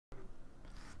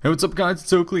Hey, what's up guys,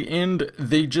 it's Oakley, and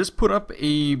they just put up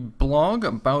a blog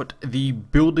about the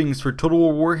buildings for Total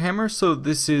War Warhammer. So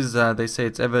this is, they say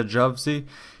it's Eva Javzi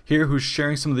here who's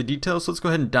sharing some of the details, so let's go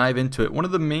ahead and dive into it. One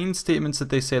of the main statements that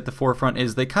they say at the forefront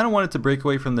is they kind of wanted to break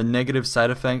away from the negative side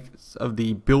effects of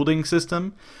the building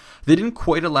system. They didn't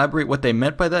quite elaborate what they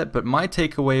meant by that, but my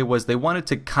takeaway was they wanted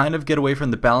to kind of get away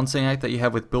from the balancing act that you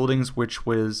have with buildings, which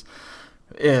was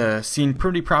seen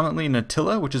pretty prominently in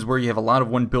Attila, which is where you have a lot of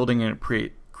one building and it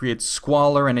creates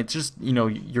squalor, and it's just, you know,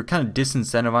 you're kind of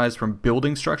disincentivized from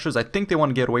building structures. I think they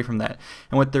want to get away from that,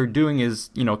 and what they're doing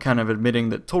is, you know, kind of admitting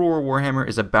that Total War Warhammer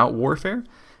is about warfare,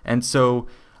 and so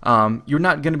you're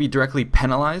not going to be directly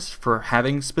penalized for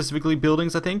having specifically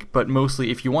buildings, I think, but mostly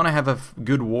if you want to have a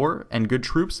good war and good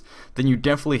troops, then you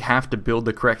definitely have to build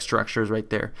the correct structures right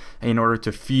there in order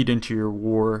to feed into your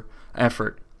war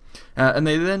effort. And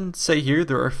they then say here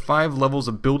there are 5 levels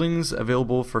of buildings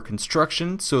available for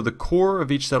construction. So the core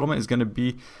of each settlement is going to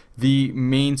be the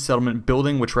main settlement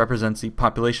building, which represents the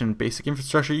population and basic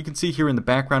infrastructure. You can see here in the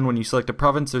background when you select a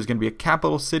province, there's going to be a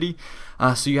capital city.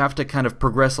 So you have to kind of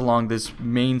progress along this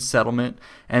main settlement,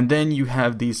 and then you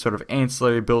have these sort of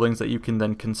ancillary buildings that you can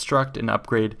then construct and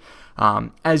upgrade.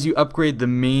 As you upgrade the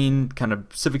main kind of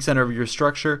civic center of your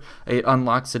structure, it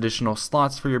unlocks additional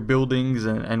slots for your buildings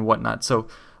and whatnot. So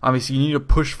obviously you need to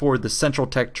push forward the central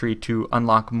tech tree to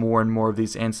unlock more and more of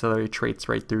these ancillary traits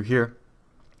right through here.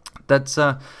 That's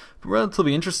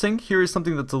relatively interesting. Here is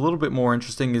something that's a little bit more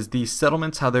interesting, is the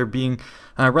settlements, how they're being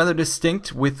rather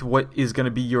distinct with what is going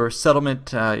to be your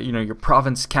settlement, you know, your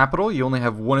province capital. You only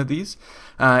have one of these.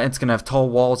 It's going to have tall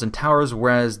walls and towers,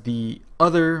 whereas the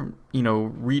other, you know,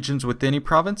 regions within a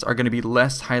province are going to be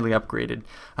less highly upgraded.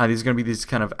 These are going to be these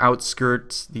kind of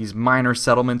outskirts, these minor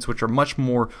settlements, which are much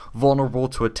more vulnerable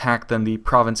to attack than the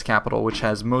province capital, which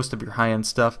has most of your high-end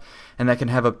stuff, and that can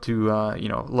have up to you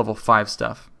know, level 5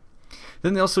 stuff.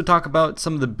 Then they also talk about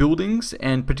some of the buildings,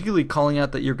 and particularly calling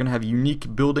out that you're going to have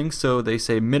unique buildings. So they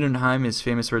say Middenheim is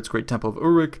famous for its great Temple of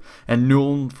Uruk, and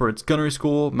Nuln for its gunnery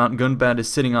school. Mount Gunbad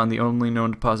is sitting on the only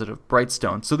known deposit of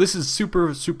Brightstone. So this is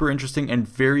super interesting and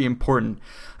very important.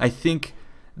 I think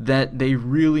that they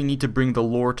really need to bring the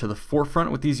lore to the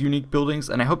forefront with these unique buildings,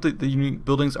 and I hope that the unique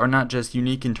buildings are not just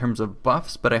unique in terms of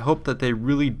buffs, but I hope that they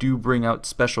really do bring out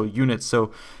special units. So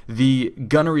the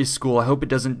gunnery school, I hope it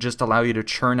doesn't just allow you to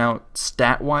churn out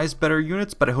stat-wise better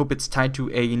units, but I hope it's tied to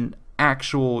an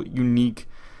actual unique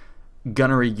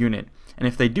gunnery unit. And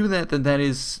if they do that, then that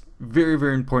is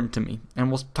very important to me,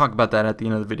 and we'll talk about that at the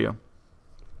end of the video.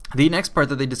 The next part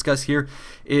that they discuss here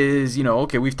is, you know,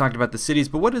 okay, we've talked about the cities,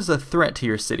 but what is a threat to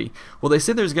your city? Well, they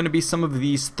say there's going to be some of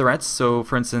these threats. So,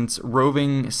 for instance,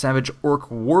 roving savage orc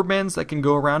warbands that can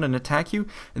go around and attack you.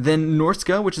 Then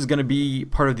Norska, which is going to be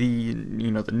part of the, you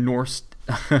know, the Norse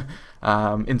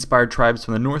inspired tribes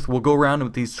from the north, will go around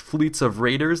with these fleets of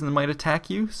raiders and might attack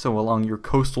you. So along your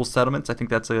coastal settlements, I think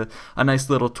that's a nice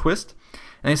little twist.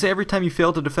 And they say every time you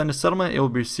fail to defend a settlement, it will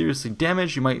be seriously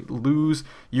damaged. You might lose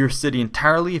your city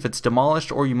entirely if it's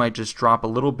demolished, or you might just drop a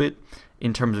little bit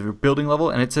in terms of your building level.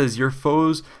 And it says your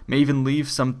foes may even leave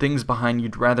some things behind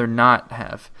you'd rather not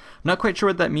have. I'm not quite sure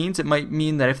what that means. It might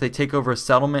mean that if they take over a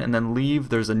settlement and then leave,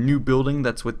 there's a new building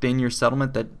that's within your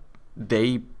settlement that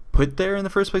they put there in the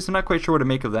first place. I'm not quite sure what to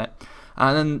make of that.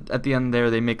 And then at the end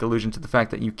there, they make allusion to the fact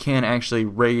that you can actually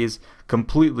raise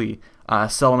completely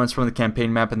settlements from the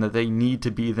campaign map, and that they need to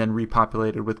be then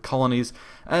repopulated with colonies,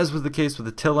 as was the case with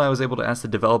Attila. I was able to ask the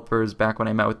developers back when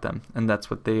I met with them, and that's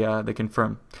what they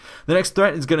confirmed. The next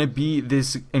threat is going to be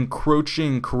this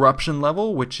encroaching corruption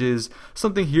level, which is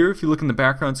something here. If you look in the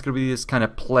background, it's going to be this kind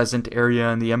of pleasant area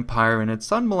in the Empire, and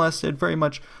it's unmolested, very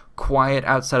much quiet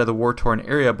outside of the war-torn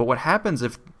area. But what happens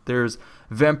if there's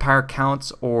vampire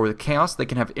counts or the chaos? They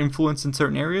can have influence in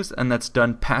certain areas, and that's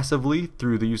done passively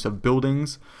through the use of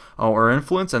buildings or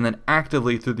influence, and then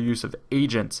actively through the use of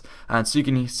agents. And so you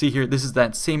can see here, this is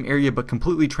that same area but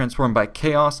completely transformed by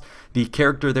chaos. The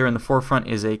character there in the forefront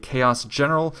is a chaos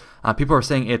general. People are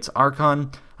saying it's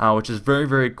Archon, which is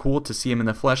very cool to see him in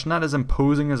the flesh. Not as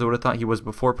imposing as I would have thought he was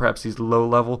before. Perhaps he's low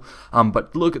level,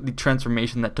 but look at the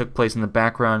transformation that took place in the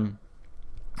background.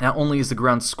 Not only is the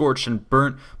ground scorched and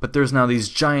burnt, but there's now these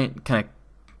giant kind of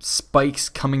spikes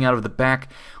coming out of the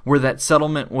back where that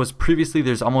settlement was previously.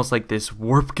 There's almost like this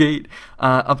warp gate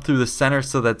up through the center,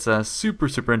 so that's super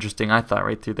interesting, I thought,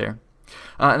 right through there.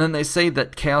 And then they say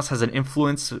that chaos has an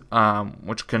influence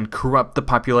which can corrupt the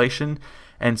population,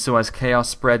 and so as chaos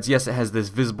spreads, yes, it has this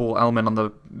visible element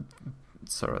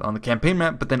on the campaign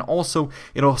map, but then also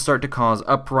it'll start to cause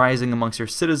uprising amongst your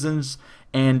citizens,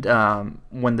 And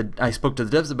when I spoke to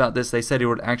the devs about this, they said it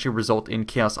would actually result in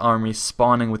Chaos armies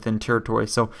spawning within territory.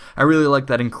 So I really like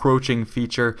that encroaching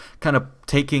feature, kind of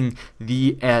taking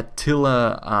the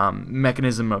Attila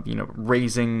mechanism of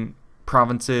raising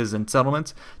provinces and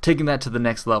settlements, taking that to the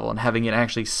next level and having it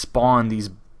actually spawn these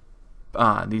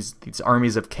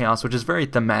armies of chaos, which is very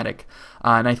thematic.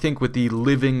 And I think with the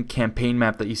living campaign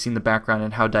map that you see in the background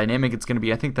and how dynamic it's going to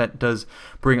be, I think that does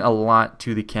bring a lot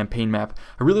to the campaign map.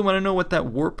 I really want to know what that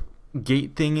warp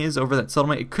gate thing is over that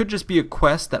settlement. It could just be a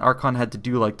quest that Archon had to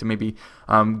do, like to maybe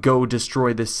go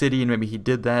destroy this city, and maybe he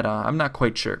did that. I'm not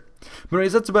quite sure. But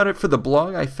anyways, that's about it for the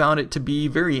blog. I found it to be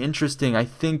very interesting. I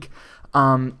think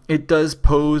it does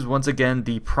pose, once again,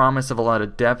 the promise of a lot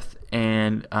of depth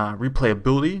and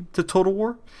replayability to Total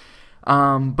War.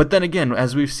 But then again,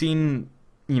 as we've seen,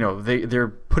 they're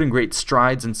putting great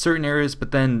strides in certain areas,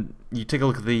 but then you take a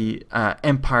look at the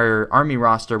Empire army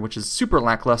roster, which is super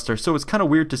lackluster, so it's kind of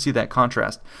weird to see that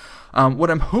contrast.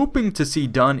 What I'm hoping to see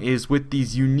done is with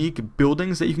these unique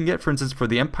buildings that you can get, for instance, for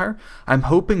the Empire, I'm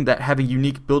hoping that having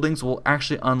unique buildings will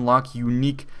actually unlock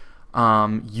unique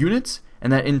units,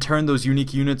 and that in turn those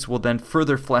unique units will then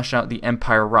further flesh out the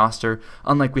Empire roster,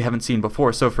 unlike we haven't seen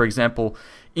before. So for example,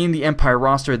 in the Empire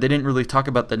roster, they didn't really talk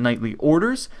about the knightly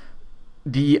orders.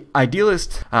 The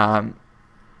idealist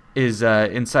is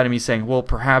inside of me saying, well,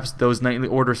 perhaps those knightly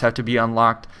orders have to be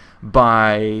unlocked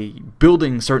by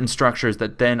building certain structures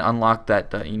that then unlock that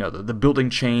the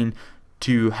building chain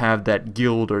to have that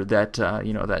guild or that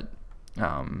that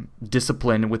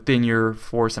discipline within your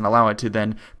force and allow it to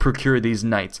then procure these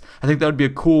knights. I think that would be a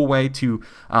cool way to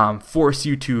force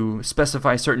you to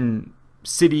specify certain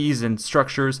cities and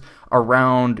structures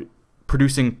around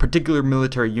producing particular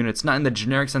military units, not in the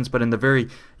generic sense, but in the very,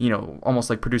 almost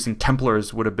like producing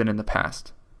Templars would have been in the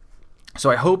past. So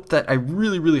I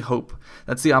really, really hope,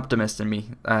 that's the optimist in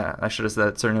me, I should have said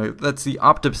that certainly, that's the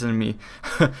optimist in me,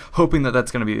 hoping that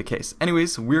that's going to be the case.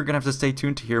 Anyways, we're going to have to stay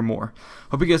tuned to hear more.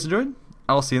 Hope you guys enjoyed.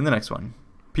 I'll see you in the next one.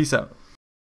 Peace out.